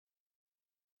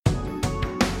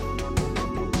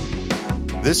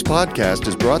This podcast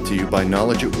is brought to you by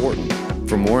Knowledge at Wharton.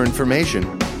 For more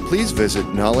information, please visit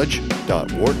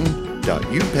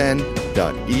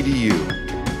knowledge.wharton.upenn.edu.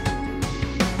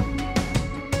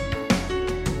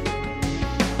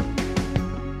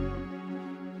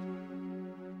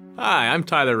 Hi, I'm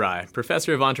Tyler Rye,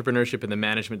 Professor of Entrepreneurship in the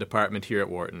Management Department here at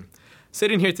Wharton.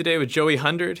 Sitting here today with Joey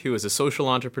Hundred, who is a social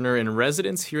entrepreneur in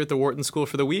residence here at the Wharton School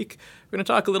for the Week. We're going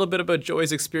to talk a little bit about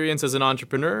Joey's experience as an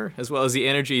entrepreneur, as well as the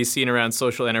energy he's seen around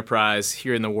social enterprise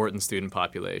here in the Wharton student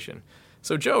population.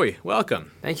 So Joey,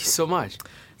 welcome. Thank you so much.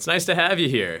 It's nice to have you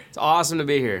here. It's awesome to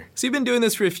be here. So you've been doing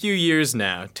this for a few years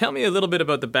now. Tell me a little bit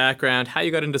about the background, how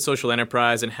you got into social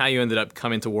enterprise, and how you ended up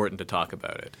coming to Wharton to talk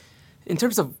about it. In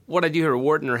terms of what I do here at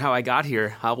Wharton or how I got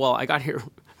here, I got here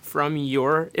from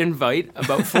your invite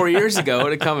about 4 years ago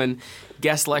to come and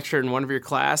guest lecture in one of your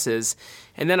classes.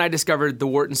 And then I discovered the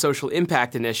Wharton Social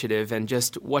Impact Initiative and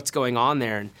just what's going on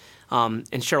there. And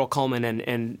Cheryl Coleman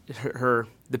and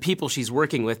the people she's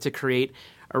working with to create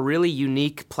a really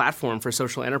unique platform for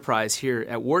social enterprise here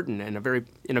at Wharton in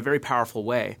a very powerful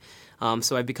way.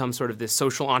 So I've become sort of this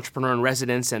social entrepreneur in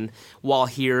residence, and while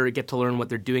here, get to learn what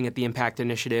they're doing at the Impact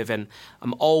Initiative, and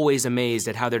I'm always amazed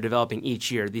at how they're developing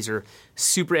each year. These are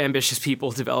super ambitious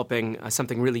people developing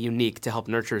something really unique to help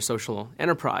nurture social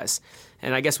enterprise.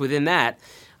 And I guess within that,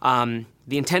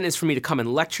 the intent is for me to come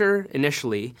and lecture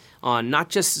initially on not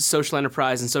just social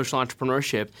enterprise and social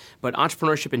entrepreneurship, but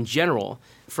entrepreneurship in general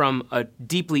from a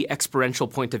deeply experiential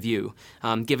point of view,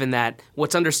 given that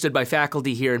what's understood by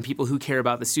faculty here and people who care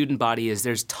about the student body is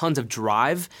there's tons of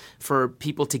drive for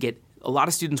people to get. A lot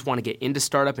of students want to get into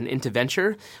startup and into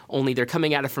venture, only they're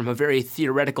coming at it from a very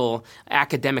theoretical,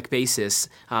 academic basis,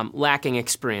 lacking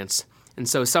experience. And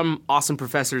so some awesome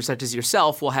professors such as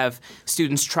yourself will have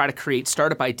students try to create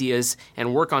startup ideas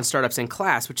and work on startups in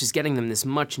class, which is getting them this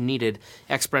much needed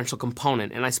experiential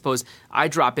component. And I suppose I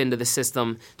drop into the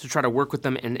system to try to work with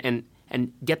them and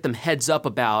get them heads up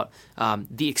about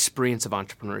the experience of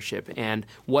entrepreneurship and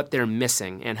what they're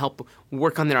missing and help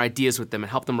work on their ideas with them and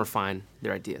help them refine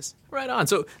their ideas. Right on.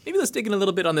 So maybe let's dig in a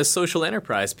little bit on this social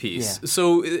enterprise piece. Yeah.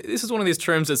 So this is one of these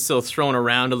terms that's still thrown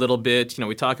around a little bit. You know,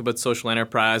 we talk about social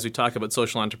enterprise, we talk about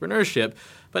social entrepreneurship.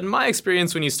 But in my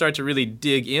experience, when you start to really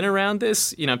dig in around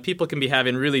this, you know, people can be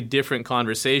having really different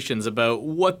conversations about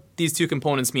what these two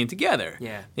components mean together.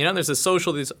 Yeah. You know, there's the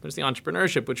social, there's the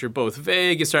entrepreneurship, which are both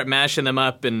vague. You start mashing them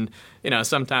up and, you know,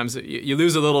 sometimes you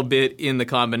lose a little bit in the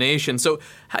combination. So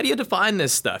how do you define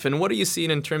this stuff? And what are you seeing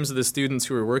in terms of the students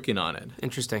who are working on it?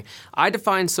 Interesting. I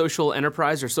define social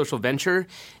enterprise or social venture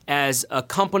as a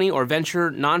company or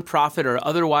venture, nonprofit, or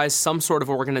otherwise some sort of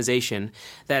organization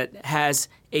that has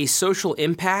a social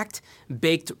impact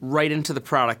baked right into the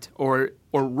product or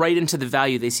right into the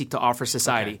value they seek to offer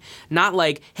society. Okay. Not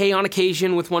like, hey, on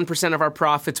occasion with 1% of our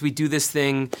profits, we do this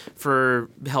thing for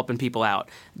helping people out.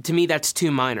 To me, that's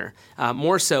too minor.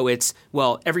 More so, it's,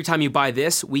 well, every time you buy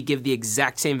this, we give the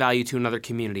exact same value to another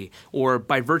community. Or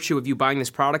by virtue of you buying this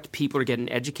product, people are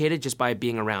getting educated just by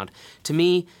being around. To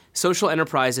me, social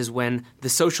enterprise is when the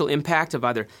social impact of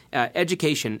either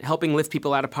education, helping lift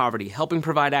people out of poverty, helping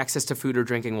provide access to food or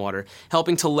drinking water,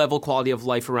 helping to level quality of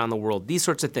life around the world, these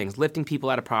sorts of things, lifting people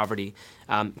out of poverty,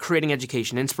 creating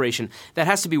education, inspiration, that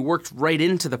has to be worked right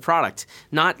into the product.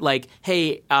 Not like,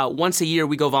 hey, once a year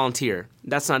we go volunteer.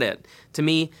 That's not it. To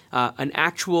me, an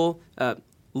actual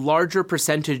larger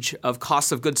percentage of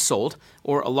cost of goods sold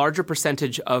or a larger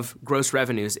percentage of gross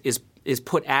revenues is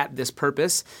put at this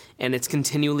purpose, and it's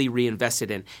continually reinvested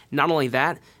in. Not only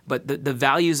that, but the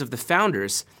values of the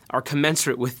founders are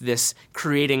commensurate with this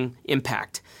creating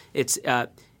impact.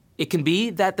 It can be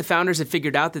that the founders have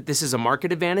figured out that this is a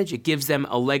market advantage. It gives them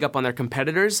a leg up on their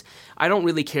competitors. I don't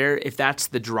really care if that's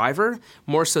the driver,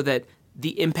 more so that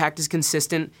the impact is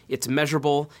consistent, it's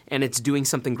measurable, and it's doing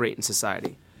something great in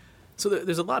society. So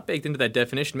there's a lot baked into that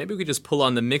definition. Maybe we could just pull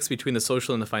on the mix between the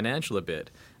social and the financial a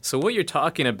bit. So what you're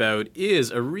talking about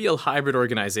is a real hybrid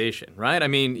organization, right? I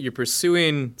mean, you're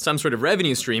pursuing some sort of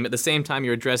revenue stream at the same time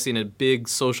you're addressing a big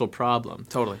social problem.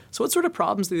 Totally. So what sort of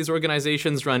problems do these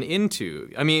organizations run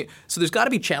into? I mean, so there's got to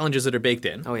be challenges that are baked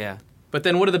in. Oh, yeah. But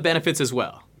then what are the benefits as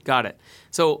well? Got it.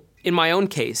 So in my own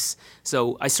case,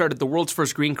 I started the world's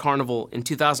first green carnival in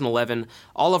 2011.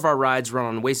 All of our rides run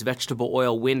on waste vegetable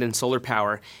oil, wind, and solar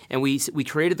power. And we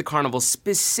created the carnival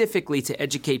specifically to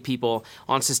educate people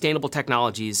on sustainable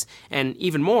technologies and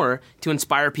even more to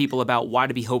inspire people about why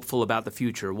to be hopeful about the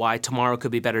future, why tomorrow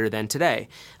could be better than today.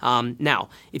 Now,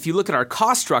 if you look at our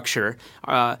cost structure,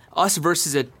 us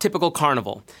versus a typical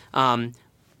carnival,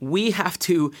 we have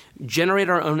to generate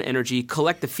our own energy,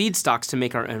 collect the feedstocks to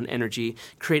make our own energy,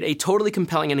 create a totally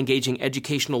compelling and engaging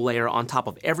educational layer on top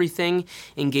of everything,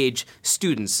 engage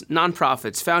students,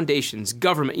 nonprofits, foundations,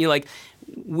 government.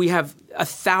 We have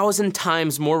 1,000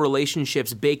 times more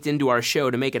relationships baked into our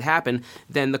show to make it happen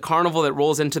than the carnival that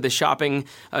rolls into the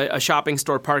a shopping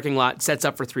store parking lot sets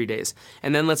up for 3 days.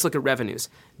 And then let's look at revenues.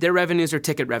 Their revenues are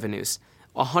ticket revenues.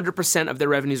 100% of their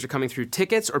revenues are coming through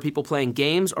tickets or people playing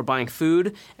games or buying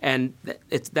food, and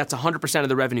that's 100% of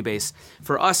the revenue base.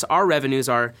 For us, our revenues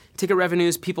are ticket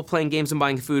revenues, people playing games and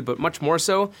buying food, but much more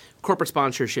so, corporate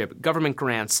sponsorship, government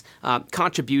grants,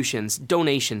 contributions,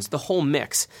 donations, the whole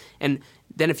mix. And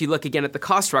then if you look again at the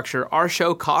cost structure, our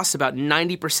show costs about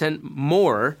 90%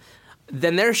 more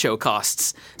than their show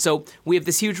costs. So we have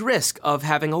this huge risk of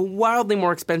having a wildly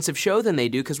more expensive show than they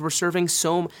do because we're serving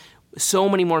so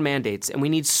many more mandates, and we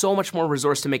need so much more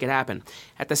resource to make it happen.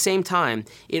 At the same time,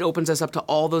 it opens us up to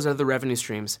all those other revenue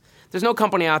streams. There's no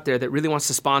company out there that really wants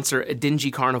to sponsor a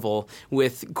dingy carnival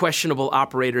with questionable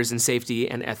operators and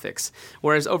safety and ethics.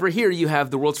 Whereas over here, you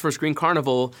have the world's first green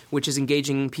carnival, which is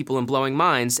engaging people and blowing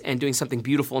minds and doing something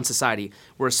beautiful in society.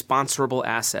 We're a sponsorable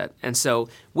asset. And so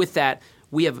with that,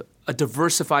 we have a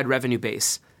diversified revenue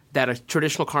base that a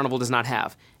traditional carnival does not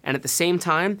have. And at the same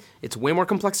time, it's way more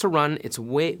complex to run.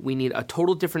 We need a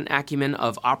total different acumen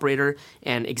of operator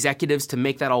and executives to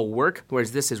make that all work,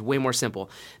 whereas this is way more simple.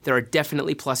 There are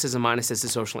definitely pluses and minuses to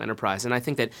social enterprise. And I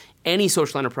think that any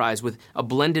social enterprise with a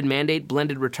blended mandate,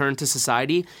 blended return to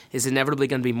society is inevitably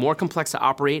going to be more complex to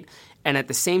operate, and at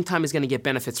the same time is going to get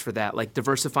benefits for that, like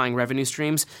diversifying revenue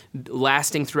streams,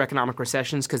 lasting through economic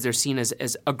recessions because they're seen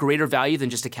as a greater value than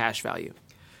just a cash value.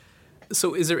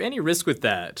 So is there any risk with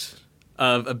that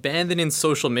of abandoning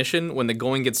social mission when the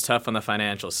going gets tough on the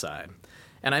financial side?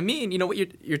 And I mean, what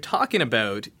you're talking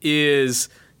about is,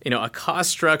 a cost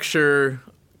structure,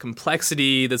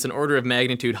 complexity that's an order of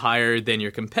magnitude higher than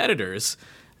your competitors.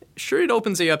 Sure, it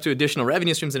opens you up to additional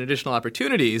revenue streams and additional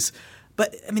opportunities,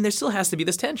 but, there still has to be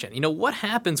this tension. What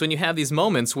happens when you have these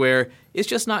moments where it's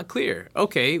just not clear?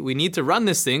 Okay, we need to run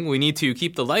this thing. We need to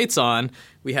keep the lights on.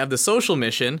 We have the social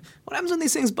mission. What happens when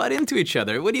these things butt into each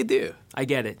other? What do you do? I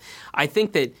get it. I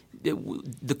think that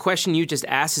the question you just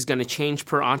asked is going to change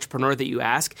per entrepreneur that you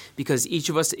ask because each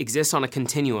of us exists on a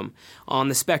continuum, on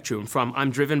the spectrum from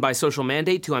I'm driven by social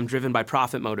mandate to I'm driven by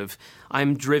profit motive.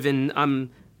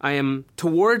 I am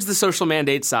towards the social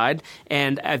mandate side,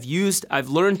 and I've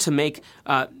learned to make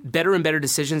better and better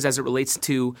decisions as it relates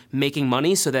to making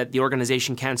money so that the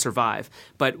organization can survive.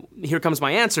 But here comes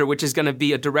my answer, which is going to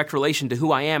be a direct relation to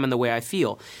who I am and the way I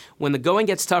feel. When the going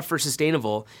gets tough for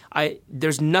sustainable,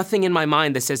 there's nothing in my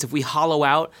mind that says if we hollow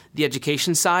out the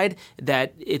education side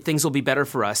that things will be better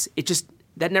for us.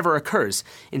 That never occurs.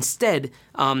 Instead,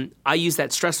 I use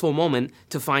that stressful moment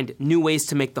to find new ways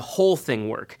to make the whole thing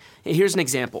work. Here's an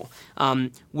example.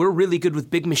 We're really good with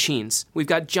big machines. We've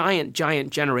got giant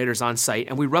generators on site,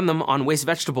 and we run them on waste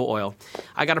vegetable oil.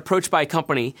 I got approached by a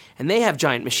company, and they have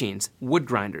giant machines, wood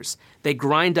grinders. They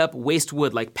grind up waste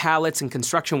wood like pallets and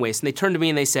construction waste, and they turned to me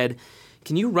and they said,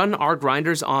 "Can you run our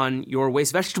grinders on your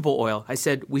waste vegetable oil?" I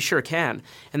said, "We sure can."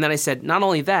 And then I said, not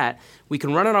only that, we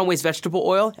can run it on waste vegetable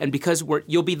oil, and because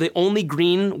you'll be the only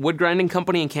green wood grinding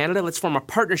company in Canada, let's form a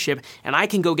partnership, and I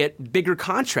can go get bigger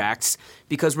contracts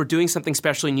because we're doing something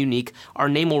special and unique. Our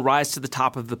name will rise to the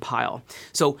top of the pile.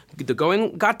 So the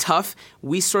going got tough.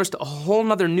 We sourced a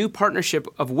whole other new partnership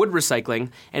of wood recycling,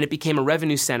 and it became a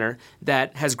revenue center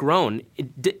that has grown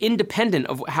independent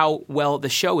of how well the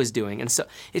show is doing. And so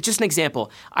it's just an example.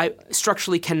 I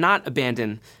structurally cannot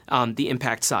abandon the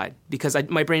impact side because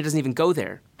my brain doesn't even go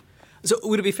there. So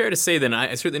would it be fair to say then,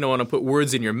 I certainly don't want to put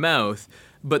words in your mouth,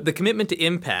 but the commitment to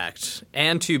impact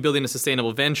and to building a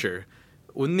sustainable venture,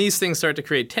 when these things start to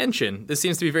create tension, this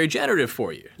seems to be very generative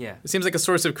for you. Yeah. It seems like a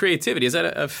source of creativity. Is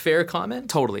that a fair comment?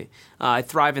 Totally. I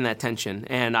thrive in that tension,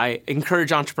 and I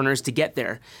encourage entrepreneurs to get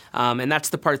there. And that's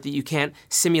the part that you can't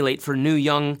simulate for new,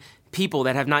 young people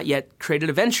that have not yet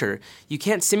created a venture. You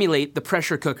can't simulate the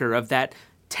pressure cooker of that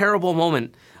terrible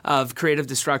moment of creative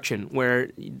destruction where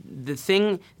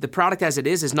the product as it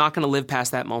is not going to live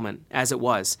past that moment as it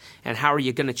was. And how are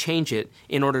you going to change it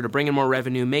in order to bring in more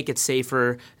revenue, make it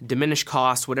safer, diminish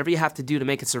costs, whatever you have to do to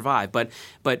make it survive. But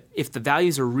if the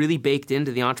values are really baked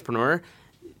into the entrepreneur,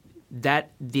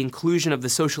 that the inclusion of the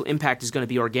social impact is going to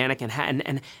be organic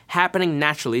and happening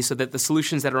naturally so that the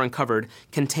solutions that are uncovered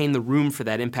contain the room for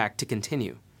that impact to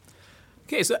continue.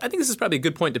 Okay, so I think this is probably a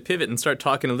good point to pivot and start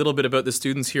talking a little bit about the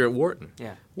students here at Wharton.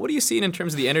 Yeah. What are you seeing in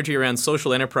terms of the energy around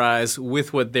social enterprise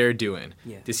with what they're doing?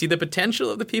 Yeah. Do you see the potential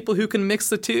of the people who can mix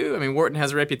the two? I mean, Wharton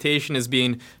has a reputation as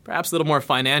being perhaps a little more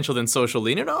financial than social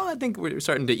lean at all. I think we're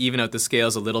starting to even out the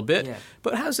scales a little bit. Yeah.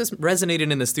 But how's this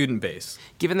resonating in the student base?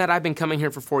 Given that I've been coming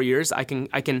here for 4 years, I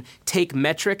can take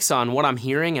metrics on what I'm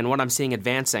hearing and what I'm seeing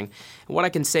advancing. And what I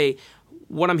can say,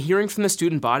 what I'm hearing from the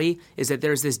student body is that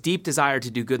there's this deep desire to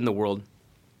do good in the world.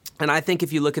 And I think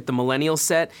if you look at the millennial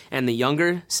set and the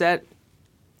younger set,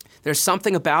 there's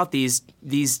something about these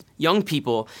young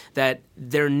people that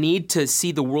their need to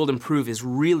see the world improve is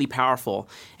really powerful.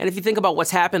 And if you think about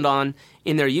what's happened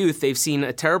in their youth, they've seen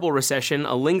a terrible recession,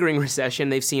 a lingering recession.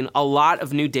 They've seen a lot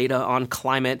of new data on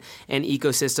climate and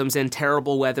ecosystems and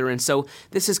terrible weather. And so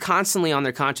this is constantly on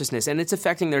their consciousness, and it's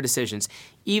affecting their decisions.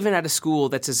 Even at a school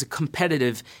that's as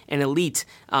competitive and elite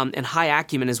and high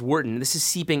acumen as Wharton, this is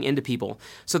seeping into people.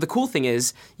 So the cool thing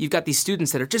is you've got these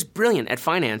students that are just brilliant at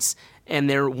finance, and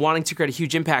they're wanting to create a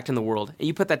huge impact in the world. And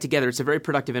you put that together, it's a very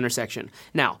productive intersection.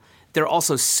 Now, they're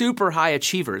also super high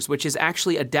achievers, which is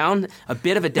actually a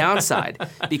bit of a downside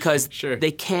because Sure.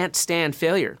 they can't stand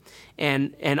failure.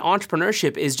 And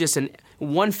entrepreneurship is just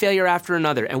one failure after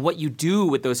another. And what you do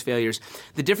with those failures,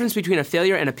 the difference between a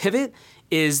failure and a pivot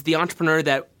is the entrepreneur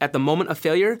that at the moment of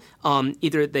failure,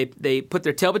 either they put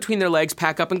their tail between their legs,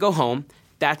 pack up and go home.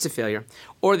 That's a failure.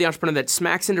 Or the entrepreneur that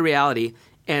smacks into reality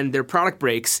and their product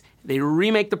breaks, they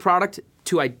remake the product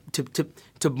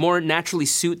to more naturally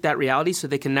suit that reality so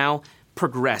they can now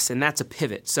progress, and that's a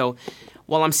pivot. So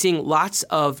while I'm seeing lots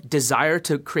of desire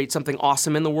to create something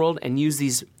awesome in the world and use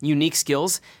these unique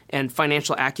skills and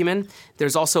financial acumen,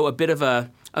 there's also a bit of a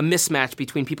mismatch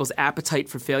between people's appetite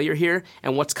for failure here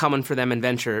and what's coming for them in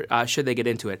venture should they get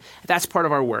into it. That's part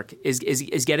of our work, is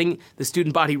getting the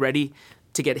student body ready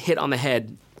to get hit on the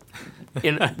head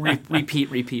in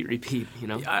repeat, you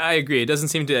know? I agree. It doesn't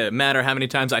seem to matter how many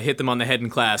times I hit them on the head in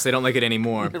class. They don't like it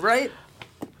anymore. Right?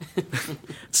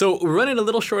 So we're running a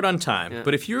little short on time, Yeah.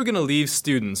 but if you were going to leave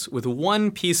students with one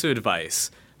piece of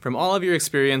advice from all of your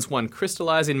experience, one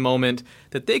crystallizing moment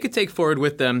that they could take forward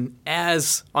with them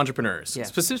as entrepreneurs, Yeah.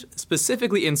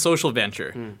 specifically in social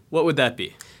venture, what would that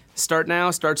be? Start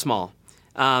now, start small.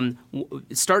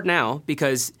 Start now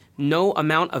because no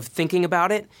amount of thinking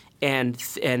about it and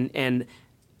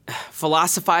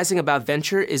philosophizing about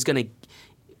venture is going to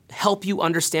help you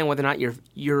understand whether or not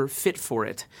you're fit for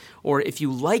it or if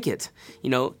you like it.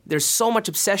 You know, there's so much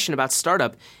obsession about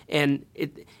startup, and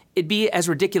it'd be as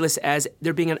ridiculous as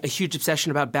there being a huge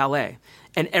obsession about ballet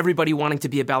and everybody wanting to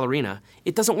be a ballerina.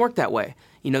 It doesn't work that way.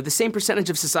 You know, the same percentage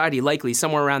of society, likely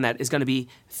somewhere around that, is going to be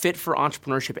fit for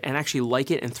entrepreneurship and actually like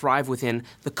it and thrive within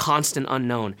the constant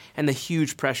unknown and the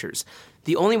huge pressures.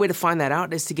 The only way to find that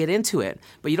out is to get into it.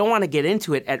 But you don't want to get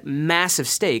into it at massive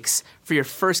stakes for your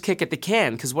first kick at the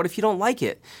can, because what if you don't like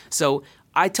it? So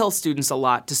I tell students a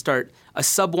lot to start a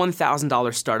sub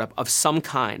 $1,000 startup of some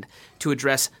kind to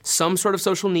address some sort of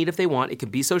social need if they want. It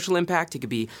could be social impact, it could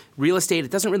be real estate,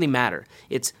 it doesn't really matter.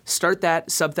 It's start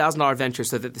that sub $1,000 venture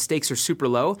so that the stakes are super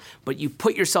low, but you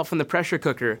put yourself in the pressure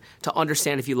cooker to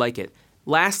understand if you like it.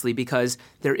 Lastly, because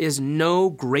there is no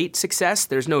great success,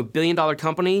 there's no billion-dollar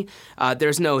company,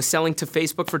 there's no selling to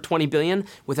Facebook for $20 billion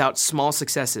without small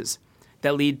successes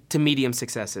that lead to medium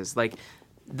successes. Like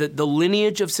the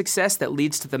lineage of success that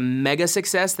leads to the mega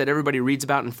success that everybody reads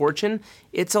about in Fortune,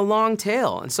 it's a long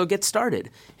tail. And so get started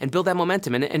and build that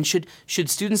momentum. And should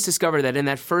students discover that in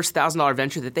that first $1,000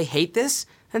 venture that they hate this,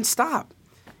 then stop.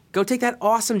 Go take that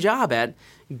awesome job at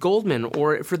Goldman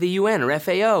or for the UN or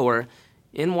FAO or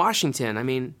in Washington. I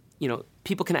mean, you know,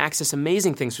 people can access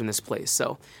amazing things from this place.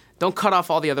 So don't cut off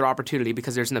all the other opportunity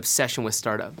because there's an obsession with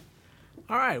startup.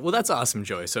 All right. Well, that's awesome,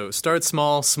 Joey. So start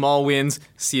small, small wins,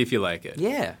 see if you like it.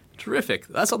 Yeah. Terrific.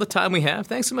 That's all the time we have.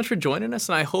 Thanks so much for joining us,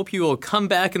 and I hope you will come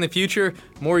back in the future.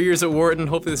 More years at Wharton.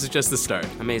 Hopefully this is just the start.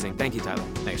 Amazing. Thank you, Tyler.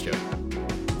 Thanks, Joey.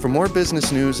 For more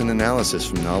business news and analysis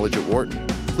from Knowledge at Wharton,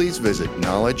 please visit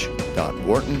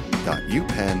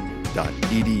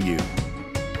knowledge.wharton.upenn.edu.